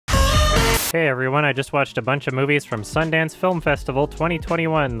Hey everyone, I just watched a bunch of movies from Sundance Film Festival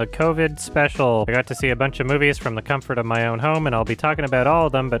 2021, the COVID special. I got to see a bunch of movies from the comfort of my own home, and I'll be talking about all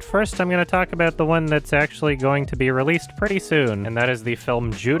of them, but first I'm going to talk about the one that's actually going to be released pretty soon, and that is the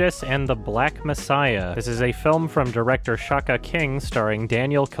film Judas and the Black Messiah. This is a film from director Shaka King, starring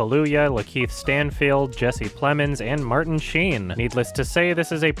Daniel Kaluuya, Lakeith Stanfield, Jesse Plemons, and Martin Sheen. Needless to say,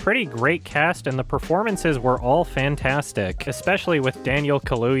 this is a pretty great cast, and the performances were all fantastic, especially with Daniel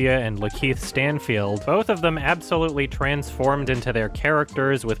Kaluuya and Lakeith Stanfield. Both of them absolutely transformed into their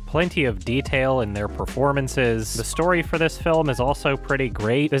characters with plenty of detail in their performances. The story for this film is also pretty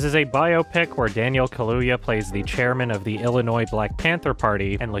great. This is a biopic where Daniel Kaluuya plays the chairman of the Illinois Black Panther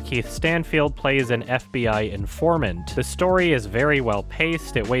Party, and Lakeith Stanfield plays an FBI informant. The story is very well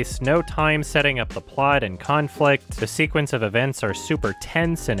paced, it wastes no time setting up the plot and conflict, the sequence of events are super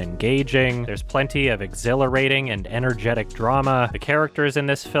tense and engaging, there's plenty of exhilarating and energetic drama, the characters in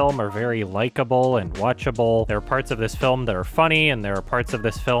this film are very likable and watchable. There are parts of this film that are funny, and there are parts of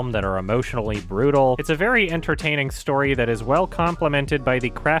this film that are emotionally brutal. It's a very entertaining story that is well complemented by the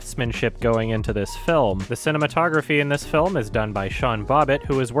craftsmanship going into this film. The cinematography in this film is done by Sean Bobbitt,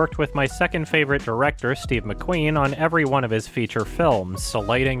 who has worked with my second favorite director, Steve McQueen, on every one of his feature films. The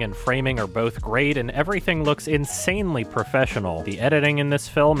lighting and framing are both great, and everything looks insanely professional. The editing in this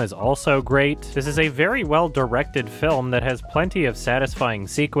film is also great. This is a very well-directed film that has plenty of satisfying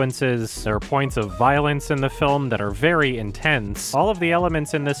sequences. There are points of violence in the film that are very intense. All of the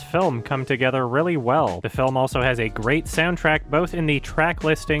elements in this film come together really well. The film also has a great soundtrack, both in the track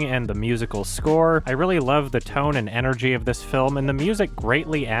listing and the musical score. I really love the tone and energy of this film, and the music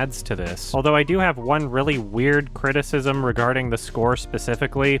greatly adds to this. Although I do have one really weird criticism regarding the score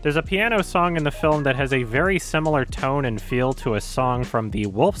specifically. There's a piano song in the film that has a very similar tone and feel to a song from the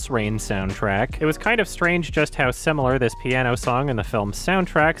Wolf's Rain soundtrack. It was kind of strange just how similar this piano song and the film's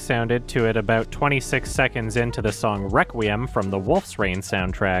soundtrack sounded to it about 26 seconds into the song Requiem from the Wolf's Rain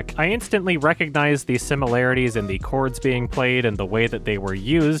soundtrack. I instantly recognized the similarities in the chords being played and the way that they were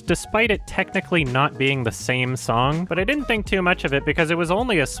used, despite it technically not being the same song, but I didn't think too much of it because it was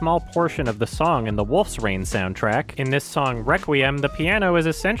only a small portion of the song in the Wolf's Rain soundtrack. In this song Requiem, the piano is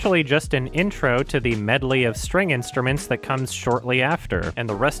essentially just an intro to the medley of string instruments that comes shortly after, and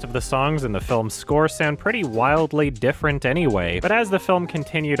the rest of the songs in the film's score sound pretty wildly different anyway. But as the film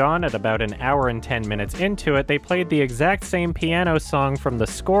continued on, at about an hour and 10 minutes into it, they played the exact same piano song from the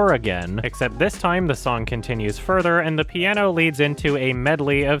score again, except this time the song continues further and the piano leads into a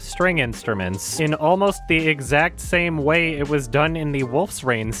medley of string instruments in almost the exact same way it was done in the Wolf's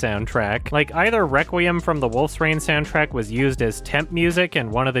Rain soundtrack. Like, either Requiem from the Wolf's Rain soundtrack was used as temp music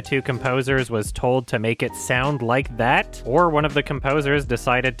and one of the two composers was told to make it sound like that, or one of the composers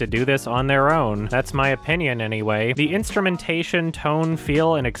decided to do this on their own. That's my opinion anyway. The instrumentation, tone,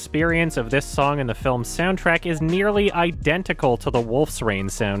 feel, and experience of this song in the film's soundtrack is nearly identical to the Wolf's Rain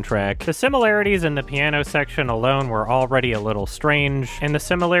soundtrack. The similarities in the piano section alone were already a little strange, and the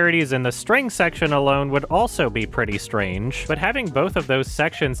similarities in the string section alone would also be pretty strange, but having both of those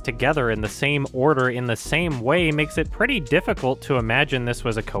sections together in the same order in the same way makes it pretty difficult to imagine this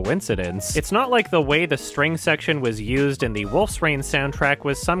was a coincidence. It's not like the way the string section was used in the Wolf's Rain soundtrack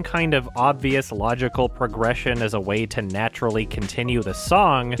was some kind of obvious logical progression as a way to naturally continue the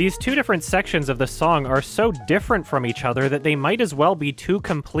song. These two different sections of the song are so different from each other that they might as well be two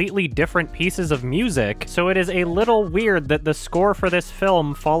completely different pieces of music, so it is a little weird that the score for this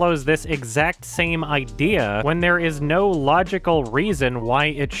film follows this exact same idea when there is no logical reason why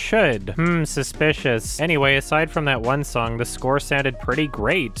it should. Suspicious. Anyway, aside from that one song, the score sounded pretty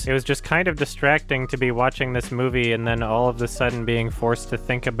great. It was just kind of distracting to be watching this movie and then all of a sudden being forced to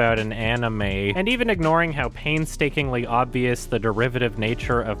think about an anime, and even ignoring how painstakingly obvious the derivative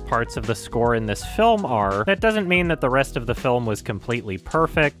nature of parts of the score in this film are, that doesn't mean that the rest of the film was completely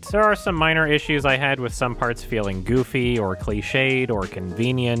perfect. There are some minor issues I had with some parts feeling goofy or cliched or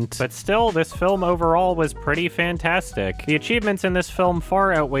convenient, but still, this film overall was pretty fantastic. The achievements in this film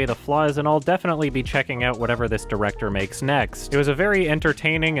far outweigh the flaws, and I'll definitely be checking out whatever this director makes next. It was a very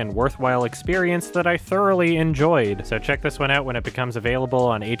entertaining and worthwhile experience that I thoroughly enjoyed, so check this one out when it becomes available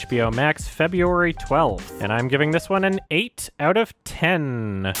on HBO Max February 12th, and I'm giving this one an 8 out of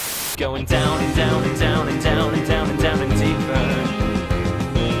 10. Going down and down and down and down and down and down and deeper.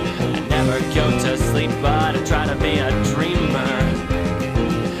 I never go to sleep, but I try to be a dreamer.